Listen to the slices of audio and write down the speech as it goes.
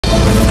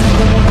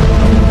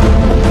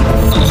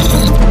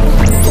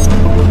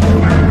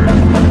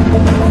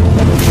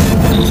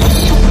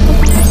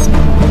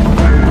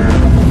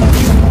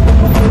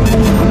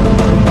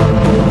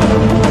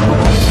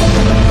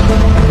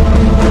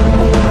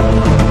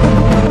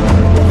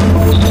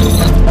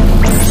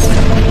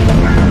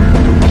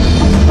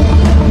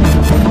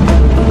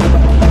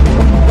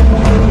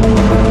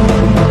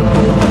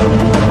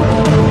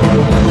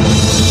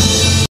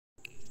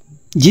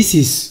this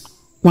is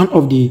one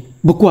of the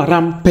Boko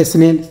Haram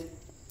personnel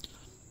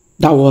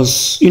that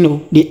was,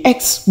 the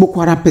ex-Boko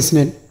Haram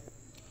personnel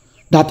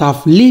that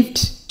have lived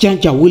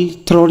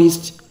Janjaweed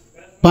terrorist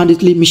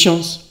banditry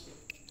missions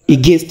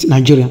against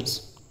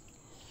Nigerians.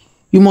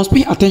 You must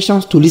pay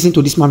attention to listen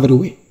to this man very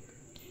well.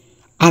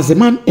 As the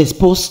man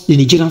exposed the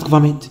Nigerian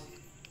government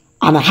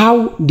and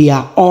how they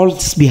are all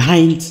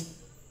behind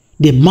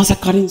the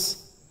massacrings,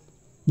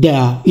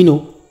 the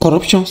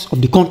corruptions of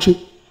the country,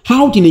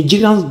 how the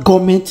Nigerian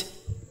government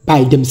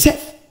by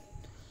themselves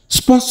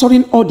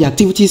sponsoring all the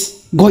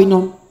activities going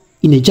on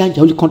in a giant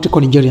country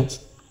called Nigerians.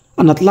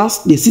 And at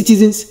last, the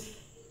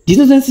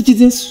innocent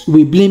citizens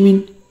were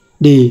blaming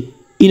the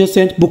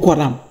innocent Boko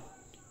Haram,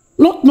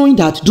 not knowing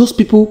that those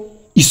people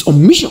is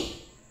on mission.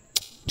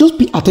 Just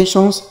pay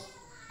attention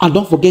and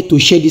don't forget to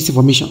share these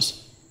informations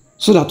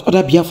so that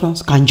other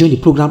Biafrans can join the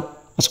program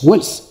as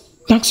well.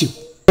 Thanks you.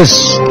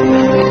 Yes,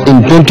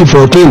 in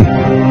 2014,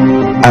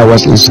 I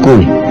was in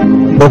school.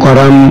 Boko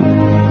Haram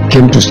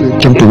came to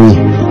me.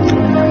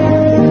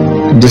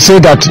 They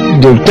said that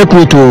they'll take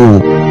me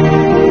to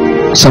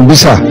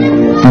Sambisa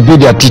to be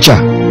their teacher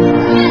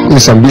in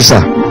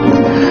Sambisa.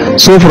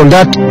 So from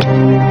that,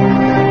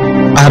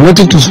 I have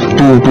nothing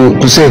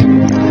to say.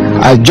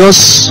 I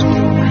just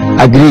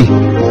agree.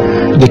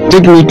 They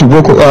take me to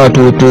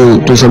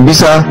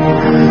Sambisa.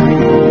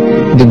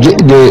 They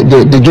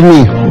give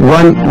me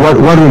one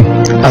room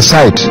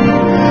aside.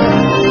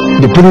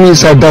 They put me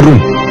inside that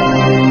room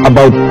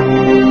about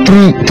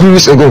three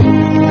weeks ago.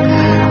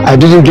 I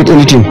didn't get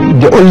anything.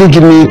 They only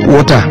give me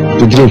water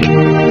to drink.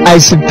 I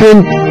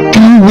spent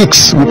 2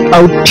 weeks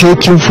without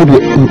taking food,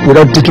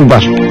 without taking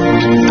bath.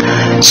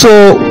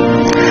 So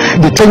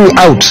they take me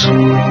out.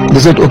 They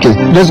said, okay,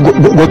 let's go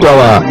to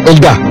our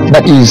elder.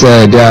 That is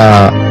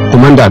their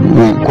commander,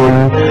 we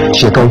call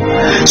Shekau.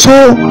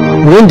 So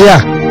we went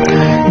there.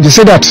 They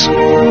said that,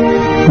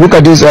 look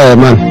at this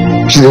man.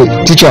 She's a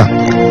teacher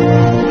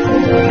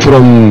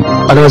from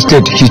another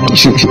state. He's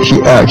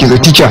a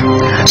teacher.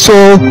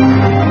 So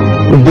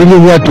we bring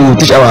him here to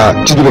teach our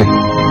children.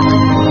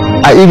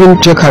 I even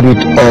check her with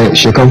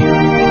Shekau.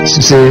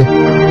 She say,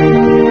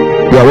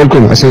 you are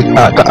welcome. I said,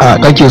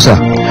 thank you, sir.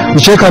 We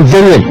check her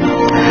very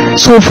well.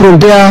 So from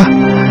there,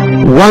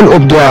 one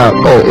of the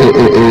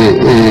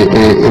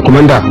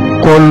commander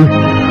called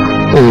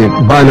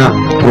Bana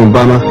from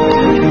Bama,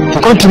 he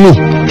come to me.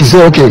 He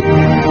said, okay,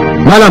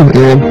 madam,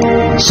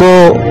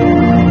 so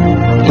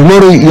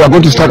tomorrow you are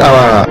going to start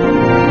our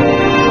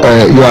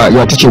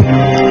your teaching.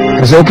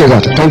 I said, okay, sir,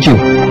 thank you.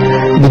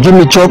 They give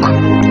me chalk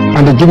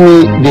and they give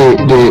me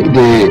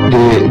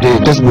the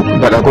textbook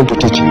that I'm going to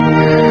teach.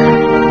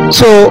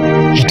 So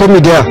he told me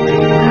there,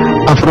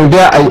 and from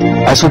there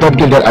I saw that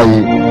girl that I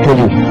told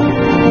you,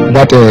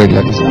 that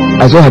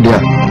I saw her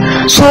there.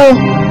 So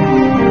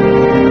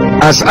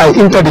as I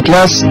entered the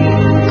class,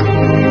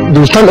 they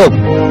will stand up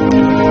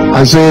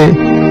and say,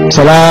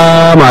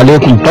 Salam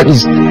alaikum, that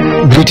is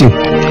greeting.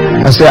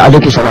 I say,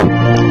 alaikum salam.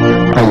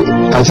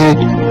 I say,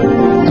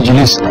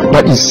 Julis,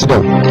 that is sit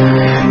down.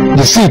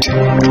 The seat.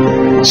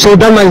 So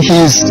that man, he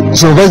is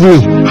supervised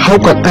me. How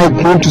can I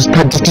go to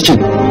start the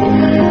teaching?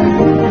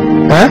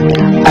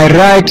 I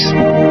write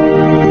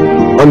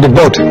on the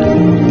board.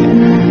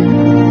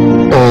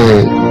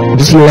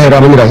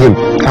 Bismillahirrahmanirrahim.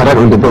 I write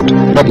on the board.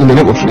 That in the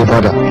name of the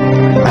Father.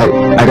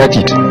 I write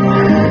it.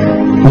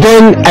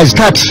 Then I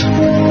start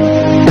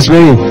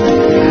explaining.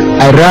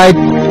 I write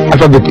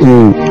alphabet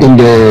in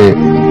the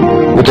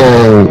with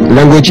the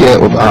language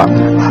of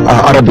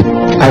Arabic.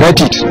 I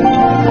write it.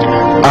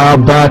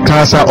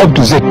 Batasa up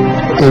to Z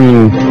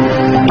in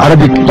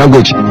Arabic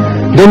language.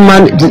 Then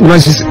man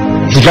says,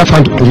 he left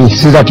hand to me. He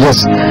says that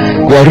yes,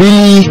 we are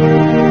really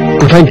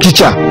a fine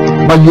teacher,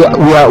 but we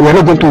are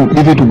not going to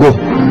leave you to go.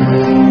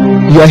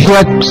 You are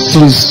here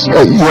since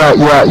you are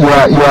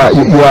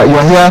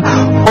here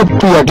up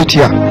to your date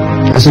here.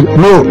 I said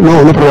no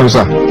problem,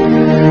 sir.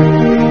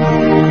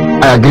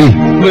 I agree.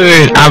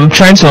 Wait, I'm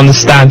trying to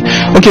understand.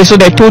 Okay, so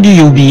they told you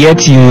you'll be here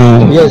till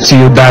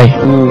you die.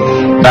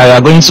 That you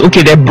are going to,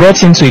 okay, they brought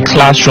him to a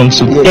classroom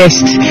to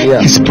test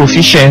his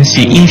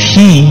proficiency if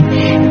he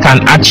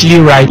can actually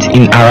write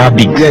in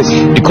Arabic,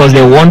 because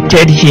they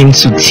wanted him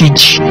to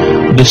teach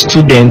the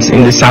students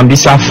in the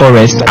Sambisa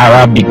forest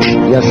Arabic.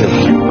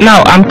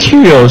 Now I'm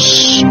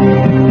curious,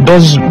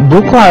 does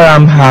Boko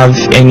Haram have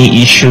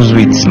any issues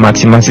with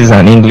mathematics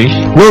and English?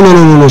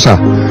 No, sir.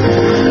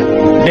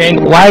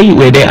 Then why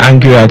were they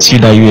angry at you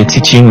that you were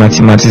teaching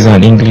mathematics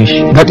and English?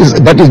 That is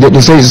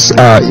they say is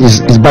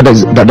bad.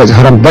 That is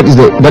haram. That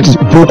is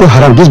Boko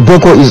Haram. This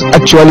Boko is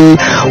actually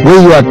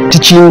when you are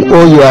teaching,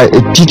 or you are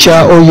a teacher,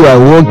 or you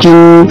are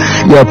working,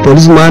 you are a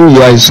policeman,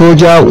 you are a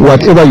soldier,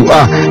 whatever you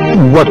are,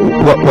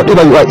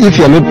 whatever you are. If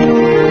you are not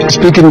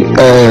speaking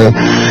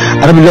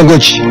Arabic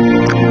language,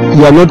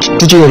 you are not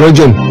teaching a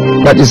religion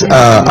that is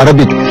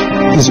Arabic.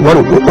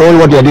 All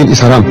what you are doing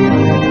is haram.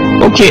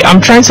 Okay, I'm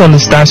trying to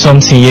understand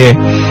something here.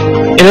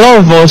 A lot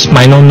of us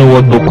might not know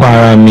what Boko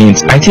Haram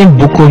means. I think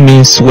Boko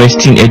means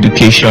Western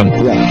education,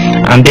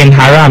 and then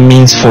Haram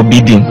means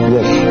forbidden.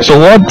 So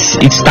what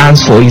it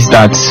stands for is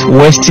that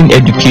Western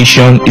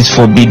education is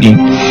forbidden,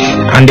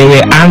 and they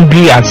were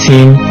angry at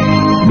him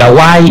that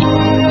why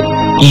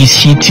is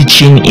he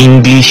teaching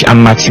English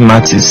and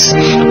mathematics?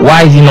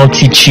 Why is he not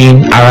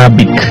teaching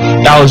Arabic?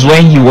 That was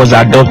when he was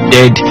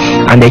adopted,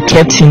 and they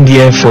kept him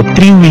there for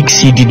 3 weeks.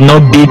 He did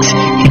not bathe,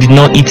 he did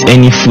not eat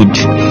any food.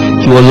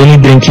 He was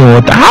only drinking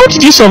water. How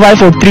did you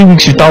survive for 3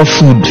 weeks without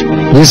food?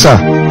 Yes, sir.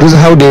 This is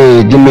how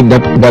they give me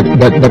that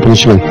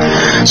punishment.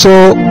 So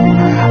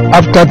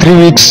after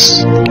 3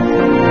 weeks,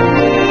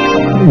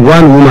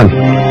 one woman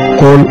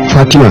called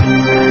Fatima,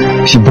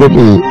 she brought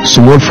me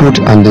small food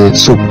and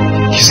soup.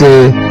 She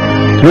said,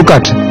 look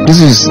at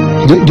this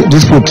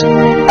food.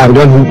 I'm the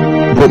one who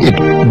brought it,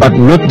 but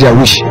not their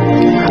wish.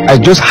 I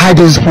just hide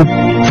this food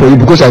for you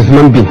because I'm a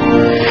human being.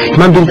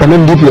 Human being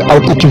cannot live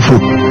without eating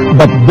food.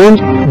 But don't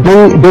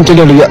tell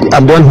them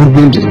I'm the one who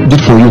built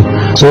it for you.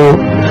 So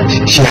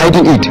she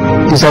hiding it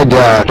inside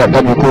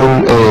that we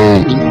call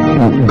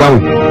gown.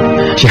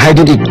 She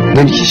hiding it.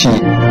 Then she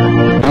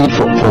bring it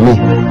for me.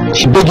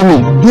 She begging me,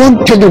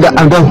 don't tell them that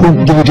I'm the one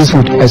who gave you this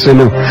food. I said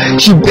no.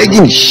 She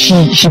begging.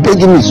 She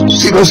begging me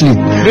seriously.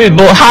 Wait,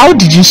 but how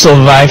did you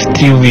survive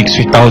 3 weeks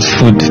without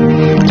food?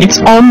 It's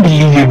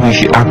unbelievable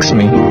if you ask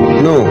me.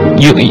 No.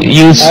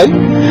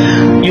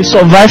 You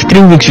survived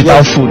 3 weeks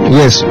without food.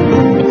 Yes.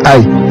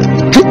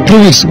 3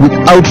 weeks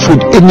without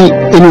food, any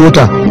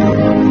water.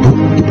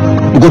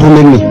 You got to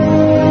make me.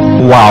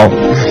 Wow.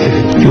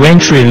 You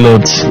went through a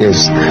lot.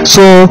 Yes.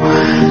 So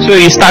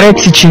you started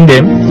teaching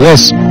them?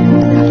 Yes.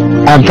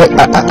 I'm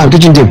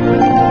teaching them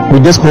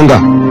with this hunger.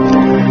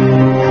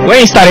 When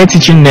you started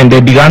teaching them, they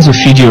began to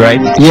feed you,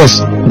 right? Yes.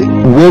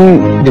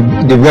 When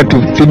they were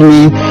to feed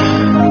me,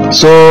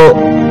 so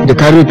they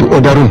carry me to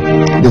other room.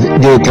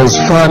 They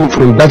transfer me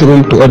from that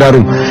room to other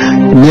room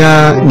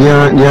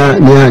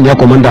near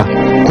commander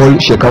called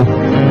Shekau.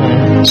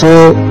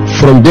 So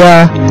from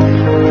there,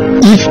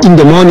 if in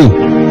the morning,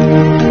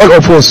 all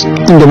of us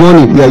in the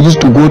morning, we are used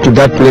to go to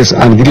that place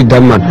and greet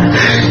that man.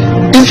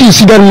 If you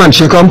see that man,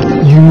 Shekau,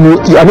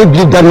 you are not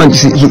believe that man.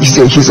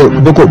 He's a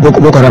boko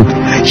haram.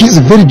 He's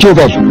very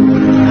jovial.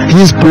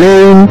 He's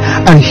playing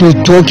and he's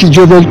talking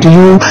jovial to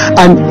you,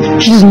 and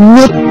he's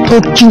not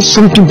talking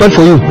something bad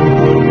for you.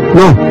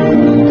 No.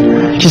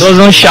 He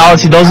doesn't shout,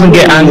 he doesn't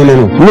get angry.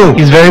 No.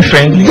 He's very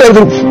friendly.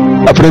 Very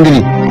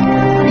friendly.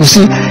 You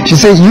see, she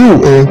says,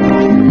 you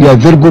are a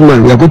very good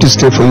man. We are going to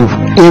stay for you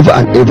ever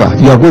and ever.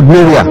 You are good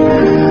nowhere.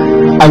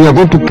 And we are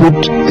going to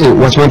put a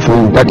watchman for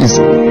you. That is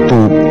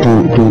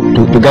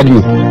to guide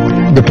me.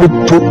 They put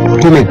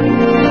two men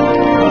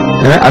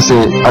as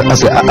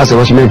a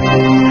watchman.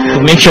 To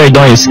make sure you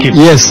don't escape.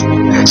 Yes.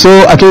 So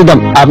I told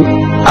them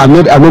I'm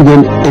not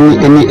going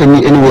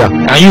anywhere.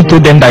 And you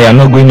told them that you are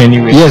not going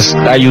anywhere. Yes.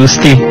 That you will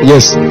stay.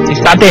 Yes. You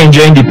started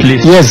enjoying the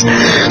place. Yes.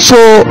 So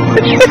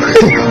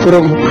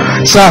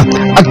sir,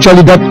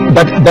 actually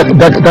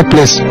that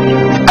place,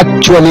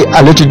 actually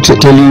I let it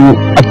tell you,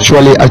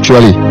 actually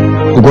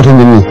you got to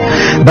me.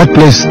 That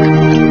place,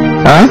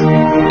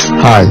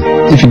 hi.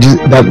 If it is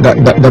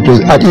that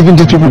place, and even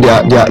these people they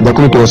are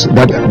coming to us,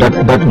 that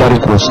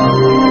Red Cross.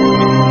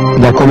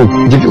 They are coming,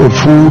 give us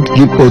food,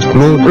 give us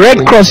clothes.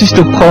 Red Cross used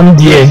to come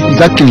there.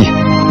 Exactly.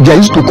 They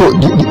used to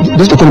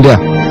come there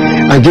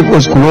and give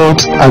us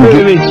clothes and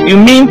wait. You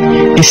mean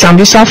the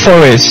Sambisa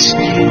forest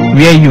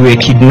where you were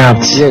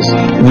kidnapped? Yes.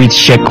 With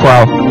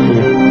Shekwao,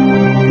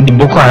 the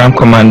Boko Haram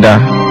commander?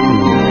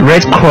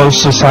 Red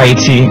Cross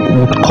Society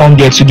would come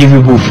there to give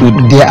people food.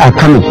 They are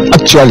coming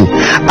actually,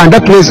 and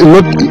that place is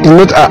not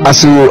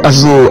as you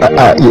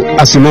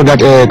know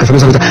that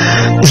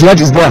it's light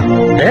is there.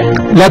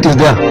 Light is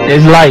there.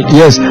 There's light.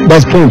 Yes,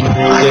 there's pump.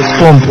 There's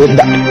pump.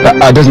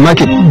 There's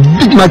market,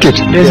 big market.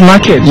 There's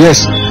market.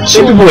 Yes.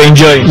 So people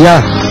enjoy.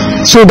 Yeah.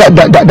 So that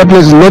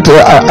place is not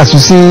as you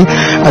see,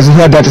 as you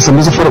heard that it's a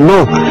music forum.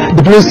 No,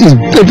 the place is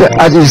better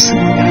as is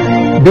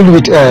built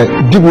with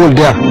big wall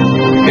there.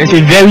 There's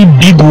a very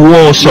big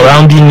wall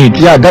surrounding it.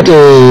 Yeah, that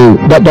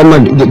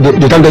man,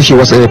 the time that she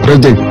was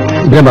president,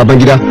 Ibrahim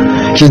Babangida,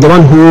 she's the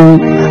one who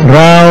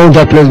round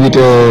that place with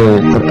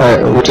a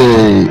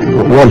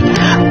wall.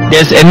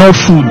 There's enough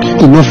food.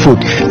 Enough food.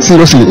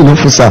 Seriously, enough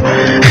food, sir.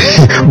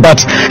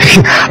 But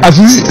as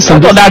you see,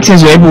 what other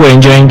things were people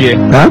enjoying there?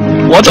 Huh?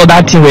 What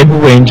other things were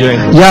people enjoying?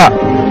 Yeah,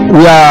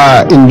 we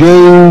are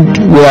enjoying.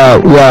 We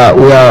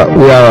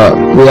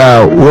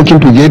are working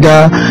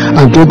together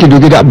and talking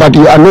together, but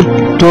we are not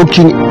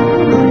talking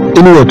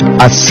any word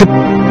except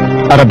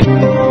Arabic.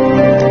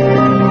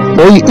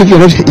 Or if you're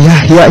not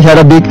hear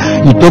Arabic,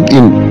 you talk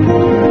in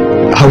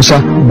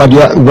Hausa, but you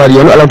are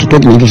not allowed to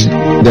talk in English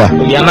there.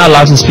 You are not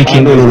allowed to speak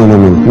English.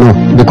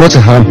 No. Because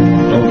it's haram.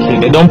 Okay,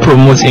 they don't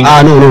promote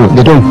English. No,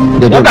 they don't.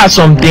 What are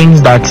some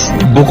things that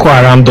Boko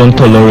Haram don't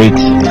tolerate?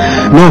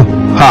 No,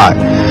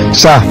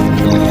 sir,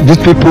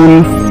 these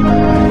people,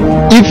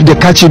 if they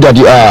catch you that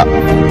you are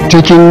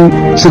taking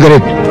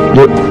cigarette,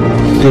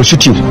 they'll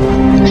shoot you.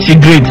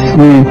 Cigarette?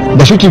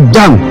 They shoot you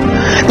down.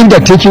 If they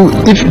take you,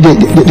 if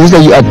they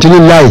say you are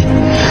telling lie,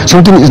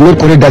 something is not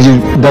correct that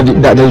you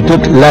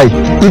talk lie.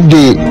 If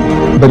they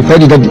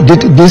verified that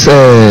this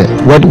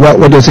what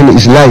they're saying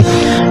is lie,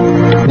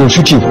 they'll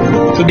shoot you.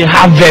 So they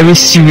have very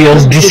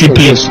serious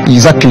discipline.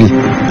 Exactly.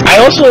 I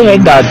also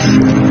heard that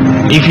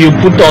if you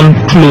put on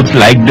clothes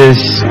like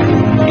this,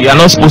 you are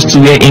not supposed to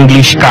wear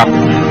English cap.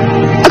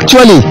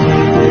 Actually,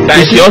 that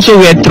if you also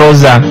wear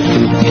trouser,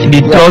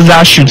 the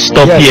trouser should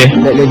stop here.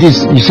 Like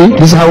this, you see,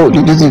 this is how they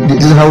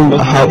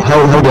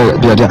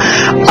are there.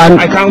 And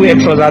I can't wear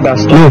trouser that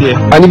stop here.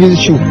 And even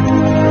shoe,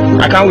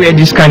 I can't wear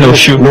this kind of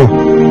shoe. No,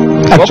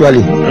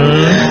 actually,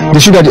 the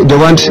shoe that they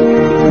want,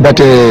 that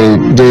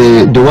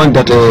the one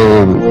that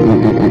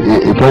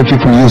poor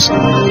people use,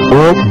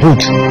 or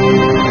boot.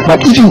 But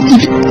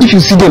if you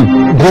see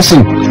them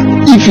dressing,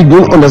 if you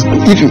don't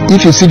understand,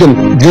 if you see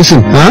them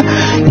dressing,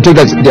 you think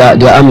that they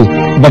are army.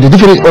 But the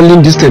difference is only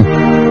in this time,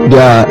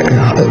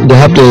 they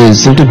have the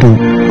something to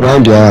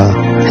round their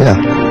hair,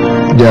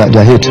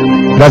 their head.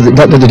 That's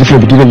the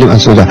difference between them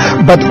and soldier.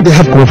 But they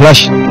have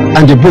camouflage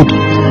and the boot,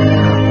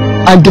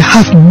 and they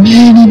have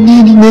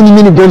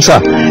many guns.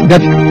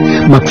 That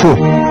Mark 4,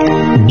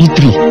 B3,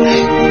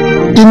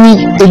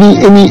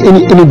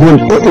 any gun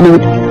or any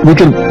we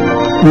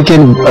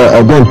can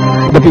gun.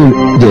 But they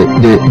have it.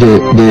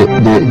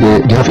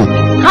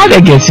 How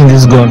they getting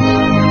this gun?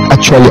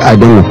 Actually, I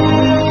don't know.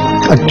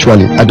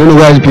 Actually, I don't know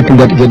why people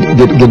that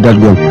get that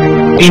gun.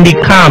 In the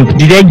camp,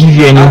 did they give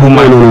you any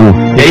human? No.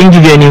 They didn't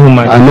give you any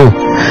human. I know.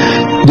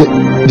 They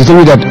told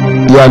me that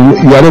you are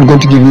not going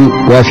to give you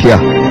wife here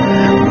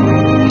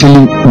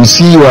till we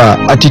see your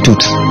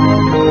attitude.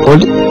 Or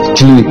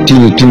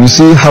till we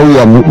see how you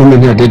are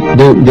moving here.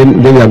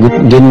 Then we are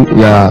good. Then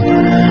we are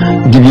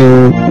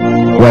giving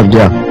wife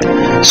there.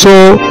 So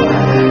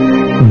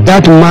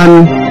that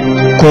man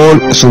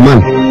called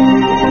Suman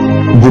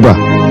Buba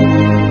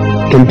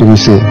came to me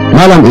say,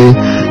 Malam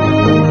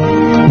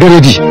get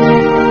ready.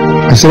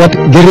 I said, what?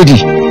 Get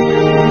ready.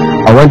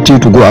 I want you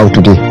to go out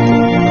today.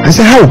 I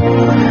said, how?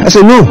 I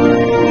said, no.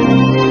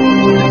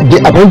 They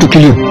are going to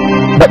kill you.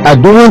 But I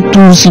don't want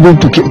to see them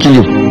to kill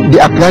you. They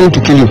are planning to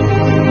kill you.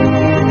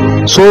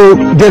 So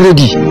get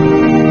ready.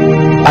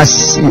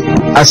 As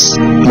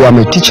you are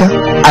my teacher,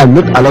 I'm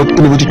not allowed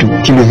anybody to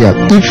kill you here.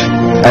 If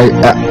I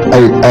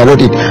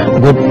wrote it,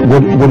 God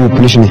will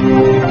punish me.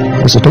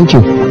 I said, thank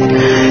you.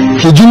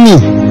 He gave me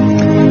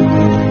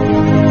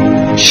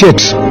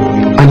shirt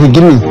and he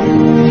gave me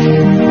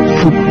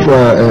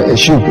a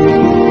shoe.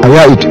 I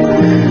wear it.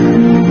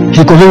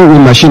 He covered me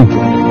with machine.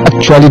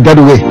 Actually, that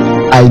way,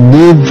 I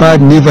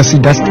never see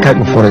that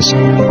kind of forest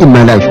in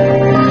my life.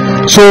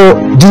 So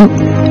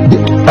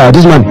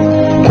this man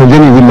covered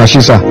me with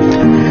machine, sir.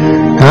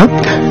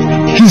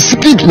 He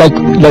speak like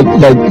on the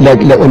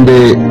like on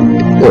the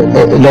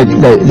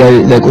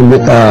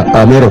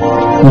mirror.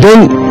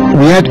 Then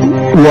we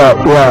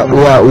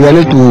are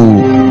led to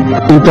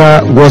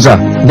enter Gaza.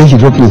 Then he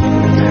dropped me.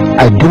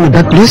 I don't know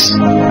that place.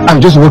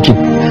 I'm just walking.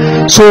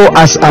 So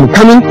as I'm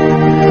coming,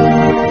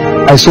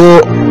 I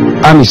saw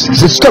armies. He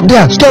said, stop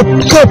there, stop.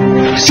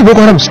 See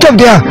Boko Haram, stop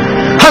there.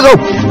 Hands up.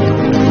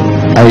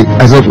 I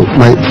said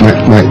my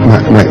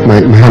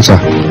hands are.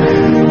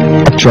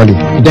 Actually,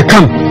 they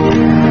come.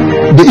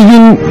 They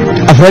even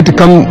afraid to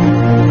come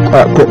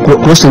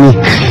close to me.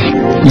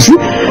 You see?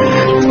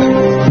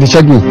 They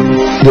checked me.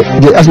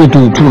 They asked me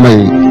to throw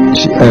my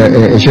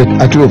shirt.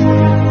 I threw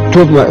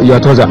your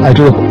trouser. I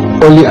threw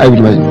only I with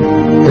my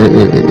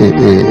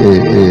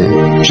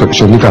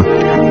shanika.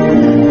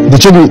 They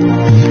checked me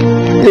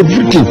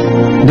everything.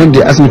 Then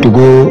they asked me to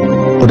go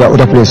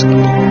other place.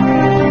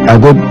 I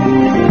go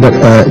that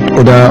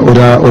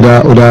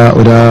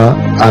other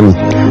army.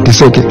 They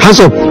say, okay, hands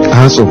up.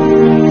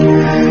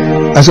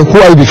 I said, who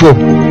are you before?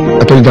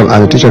 I told them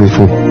I'm a teacher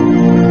before.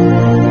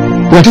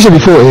 You are a teacher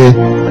before,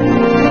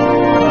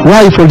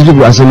 why are you for the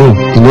people? I said, no,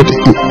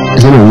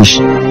 it's not a wish.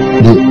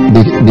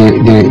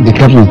 They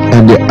kept me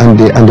and they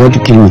want to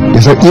kill me. They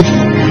said, if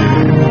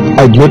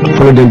I do not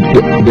follow them,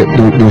 they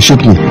will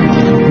shoot me.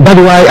 That's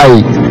why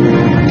I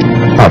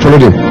follow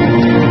them.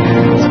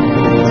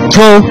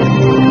 So,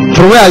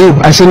 from where are you?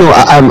 I said, no,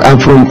 I'm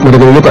from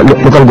local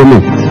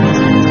government.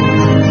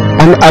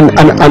 And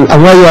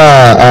why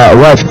your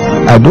wife?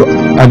 I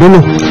don't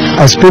know.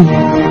 I spent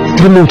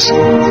 3 months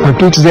and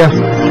 2 weeks there.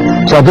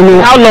 So I don't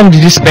know. How long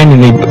did you spend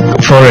in the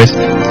forest?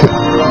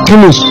 3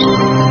 months.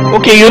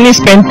 Okay, you only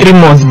spent 3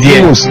 months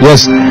there. 3 months,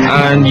 yes.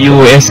 And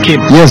you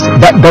escaped. Yes,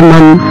 that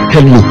man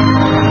helped me.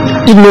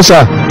 Even though,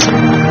 sir,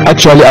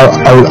 actually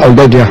I'll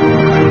die there.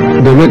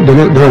 They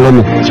don't allow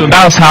me. So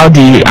that's how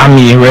the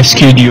army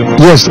rescued you.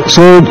 Yes.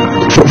 So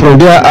from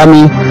there,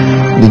 army,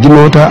 they give me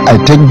water, I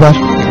take bath.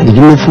 They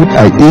give me food,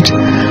 I eat.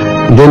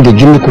 Then they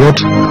give me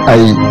clothes, I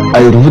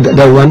remove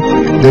that one.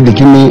 Then they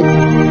give me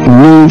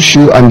new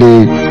shoe and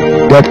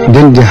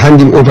then they hand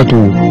him over to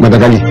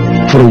Madagali.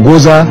 From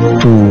Goza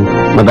to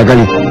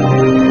Madagali.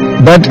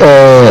 But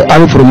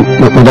I'm from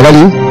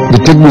Madagali. They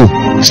take me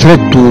straight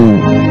to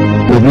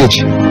my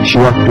village,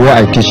 Shiwa, where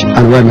I teach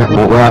and where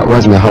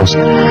was my house.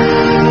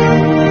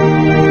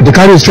 They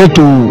carry me straight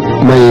to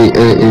my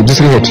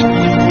district head,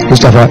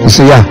 Mustafa. He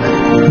say, yeah,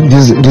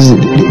 this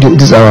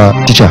is our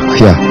teacher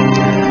here.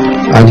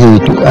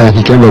 and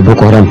he came by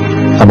Boko Haram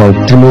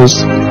about 3 months,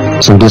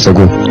 some days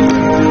ago.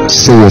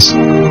 Say yes.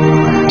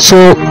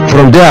 So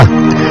from there,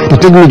 they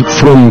take me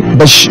from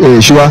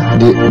Shua,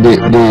 they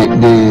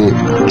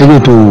take me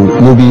to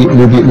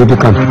Mubi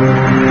camp.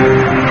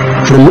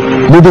 From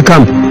Mubi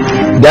camp,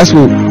 they asked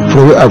me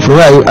from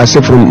where I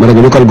said from the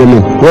local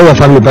government, where my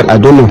family, but I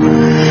don't know.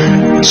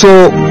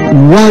 So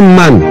one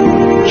man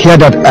hear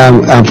that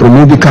I'm from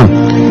Mubi camp.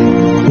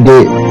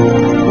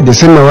 They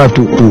sent my wife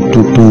to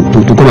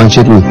come and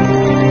check me.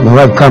 My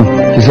wife come.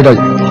 She said that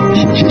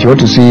she want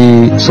to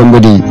see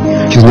somebody.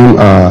 His name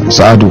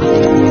Saadu.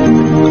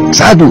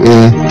 Saadu,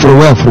 from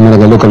where? From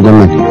the local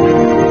government.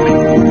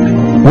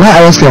 Why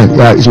I asked her?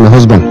 It's my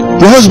husband.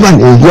 Your husband?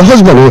 Your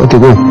husband? Okay,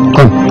 go,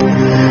 come.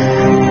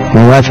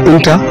 My wife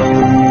enter.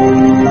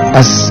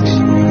 As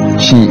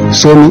she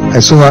saw me, I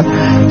saw her.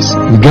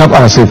 We grab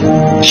ourselves.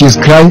 She's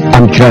crying.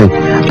 I'm crying.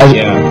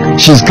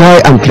 She's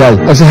crying. I'm crying.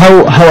 I said,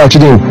 how are you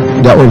doing?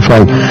 They're all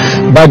fine.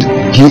 But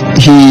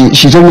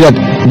she told me that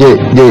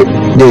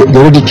they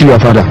already killed your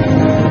father.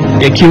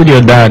 They killed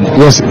your dad?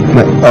 Yes.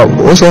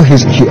 Also,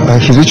 he's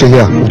reaching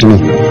here with me.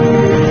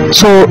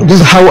 So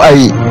this is how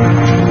I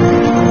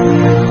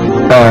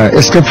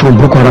escaped from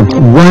Boko Haram.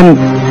 One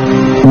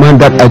man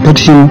that I taught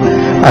him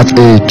as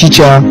a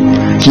teacher,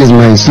 he is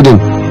my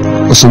student,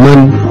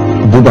 Osman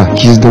Buba.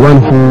 He is the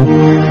one who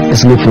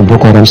escaped from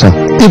Boko Haram, sir.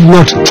 If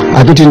not,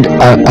 I don't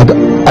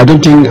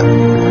think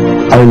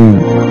I will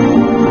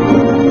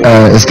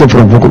escape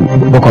from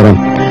Boko Haram,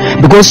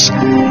 because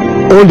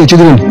all the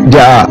children they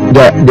are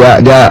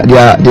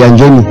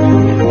enjoying me,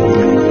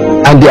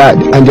 and they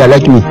are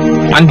like me.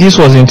 And this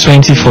was in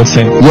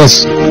 2014.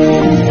 Yes,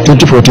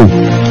 2014.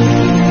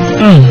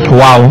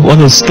 Wow, what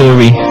a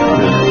story!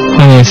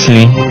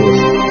 Honestly,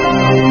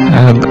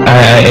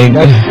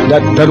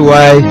 that's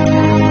why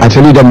I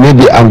tell you that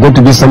maybe I'm going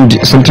to be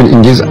something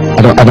in this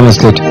Adama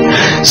state,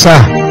 sir.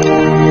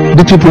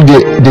 The people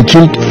they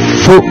killed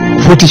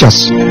four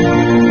teachers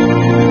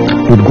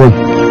with gun.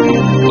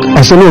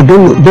 I said no,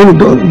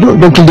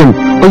 don't kill them.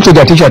 Also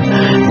their teacher,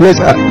 let's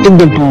take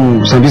them to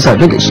Sambisa.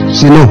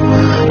 Say no,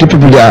 the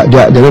people they're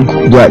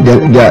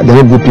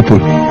not good people.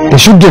 They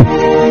shoot them.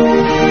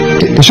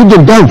 They shoot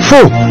them down. 4.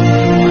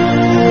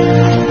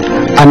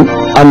 And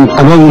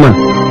one woman.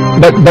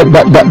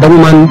 That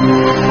woman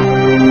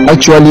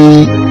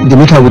actually they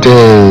meet her with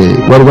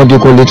what do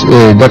you call it?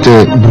 That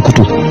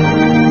Burkutu.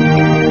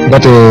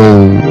 That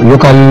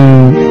local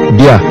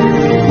beer,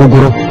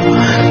 Ogoro.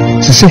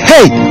 She say,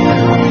 hey,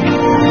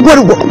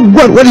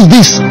 what is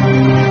this?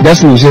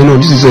 That's when you say, no,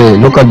 this is a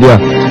local beer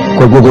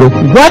called Gogoro.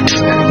 What?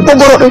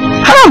 Gogoro?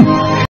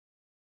 Haram!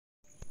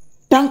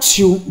 Thanks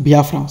you,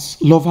 Biafrans,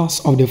 lovers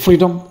of the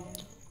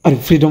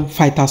freedom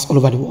fighters all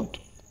over the world.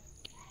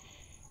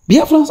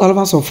 Biafrans,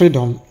 lovers of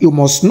freedom, you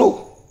must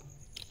know.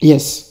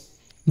 Yes,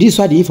 this is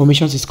why the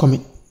information is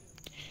coming.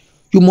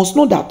 You must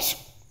know that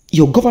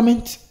your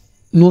government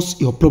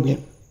knows your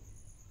problem.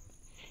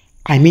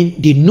 I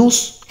mean, they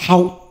knows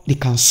how they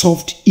can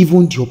solve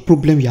even your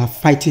problem you are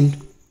fighting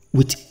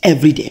with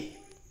every day.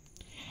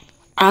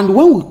 And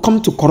when we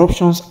come to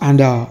corruptions and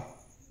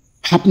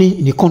happening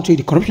in the country,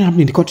 the corruption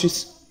happening in the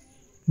countries,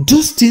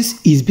 those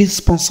things is being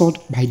sponsored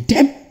by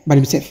them, by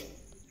themselves.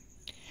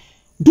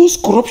 Those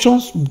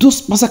corruptions,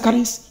 those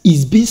massacres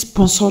is being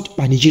sponsored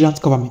by Nigerian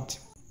government.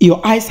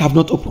 Your eyes have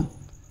not opened.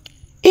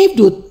 If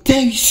they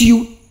tell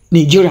you,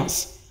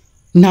 Nigerians,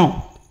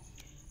 now,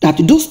 that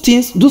those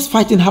things, those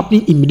fighting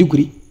happening in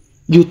Maiduguri,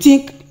 you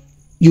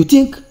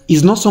think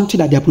is not something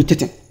that they are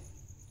protecting.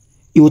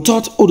 You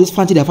thought all those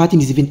fighting they are fighting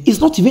is even. It's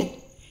not even.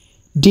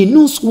 They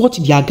know what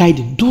they are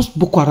guiding. Those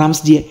Boko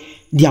Harams there,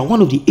 they are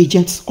one of the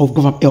agents of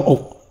government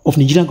of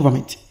Nigerian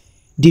government.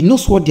 They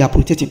knows what they are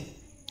protecting.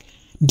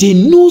 They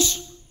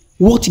knows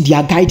what they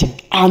are guiding,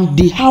 and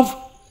they have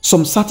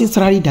some certain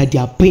salary that they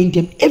are paying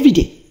them every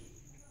day.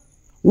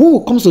 When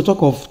it comes to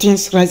talk of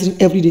things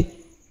rising every day,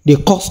 the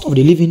cost of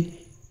the living,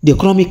 the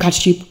economic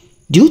hardship,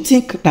 do you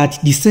think that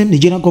the same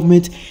Nigerian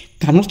government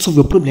cannot solve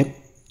your problem?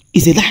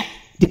 It's a lie.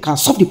 They can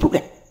solve the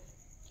problem.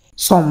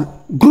 Some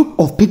group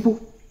of people,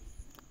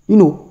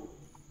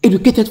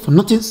 educated for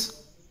nothings,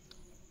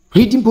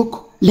 reading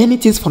book, learning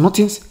things for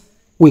nothings,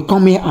 will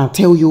come here and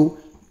tell you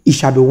it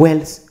shall be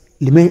well,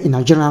 remain in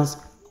Nigerians,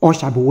 all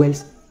shall be well.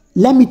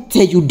 Let me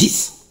tell you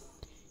this.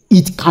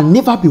 It can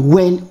never be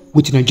well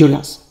with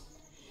Nigerians.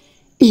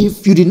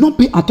 If you did not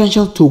pay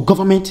attention to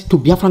government, to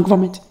Biafran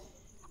government,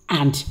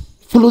 and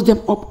follow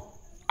them up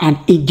and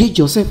engage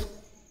yourself,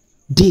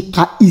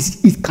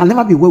 it can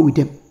never be well with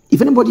them.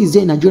 If anybody is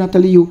there in Nigeria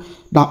telling you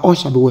that all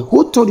shall be well,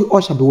 who told you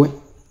all shall be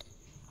well?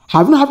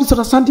 Have you not had this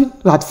understanding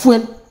that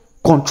fuel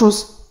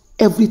controls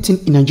everything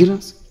in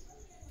Nigerians?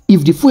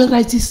 If the fuel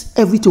rises,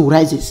 everything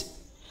rises.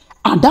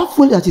 And that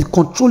fuel that is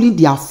controlling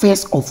the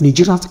affairs of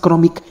Nigerians'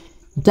 economic,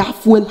 that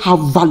fuel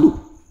have value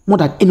more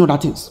than any other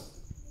things.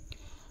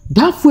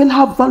 That fuel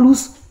have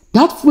values.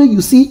 That fuel,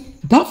 you see,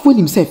 that fuel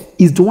himself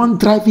is the one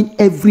driving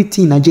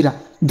everything in Nigeria,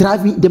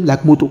 driving them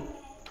like motor.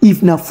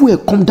 If now fuel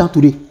come down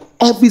today,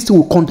 everything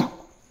will come down.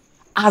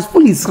 As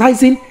fuel is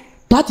rising,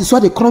 That is why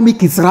the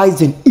economic is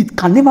rising. It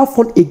can never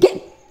fall again.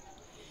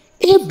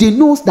 If they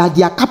know that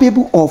they are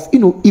capable of,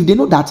 if they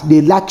know that they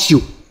like you,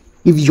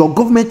 if your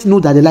government know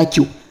that they like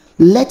you,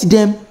 let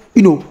them,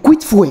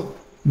 quit fuel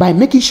by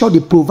making sure they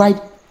provide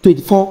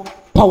 24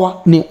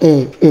 power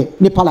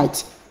NEPA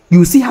lights.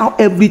 You see how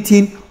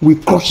everything will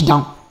crush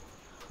down.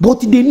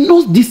 But they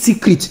know this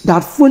secret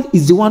that fuel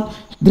is the one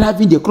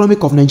driving the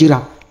economic of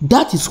Nigeria.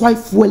 That is why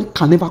fuel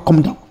can never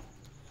come down.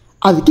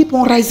 As they keep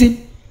on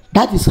rising,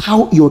 that is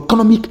how your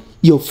economic,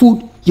 your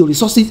food, your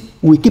resources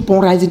will keep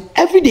on rising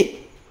every day.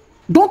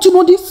 Don't you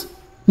know this?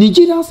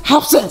 Nigerians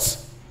have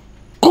sense.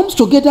 Comes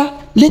together,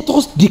 let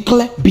us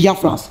declare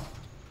Biafrans.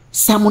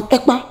 Simon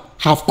Ekpa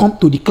have come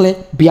to declare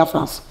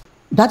Biafrans.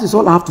 That is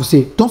all I have to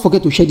say. Don't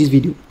forget to share this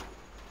video.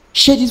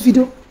 Share this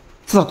video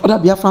so that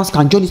other Biafrans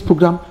can join this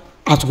program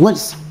as well.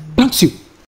 Thanks you.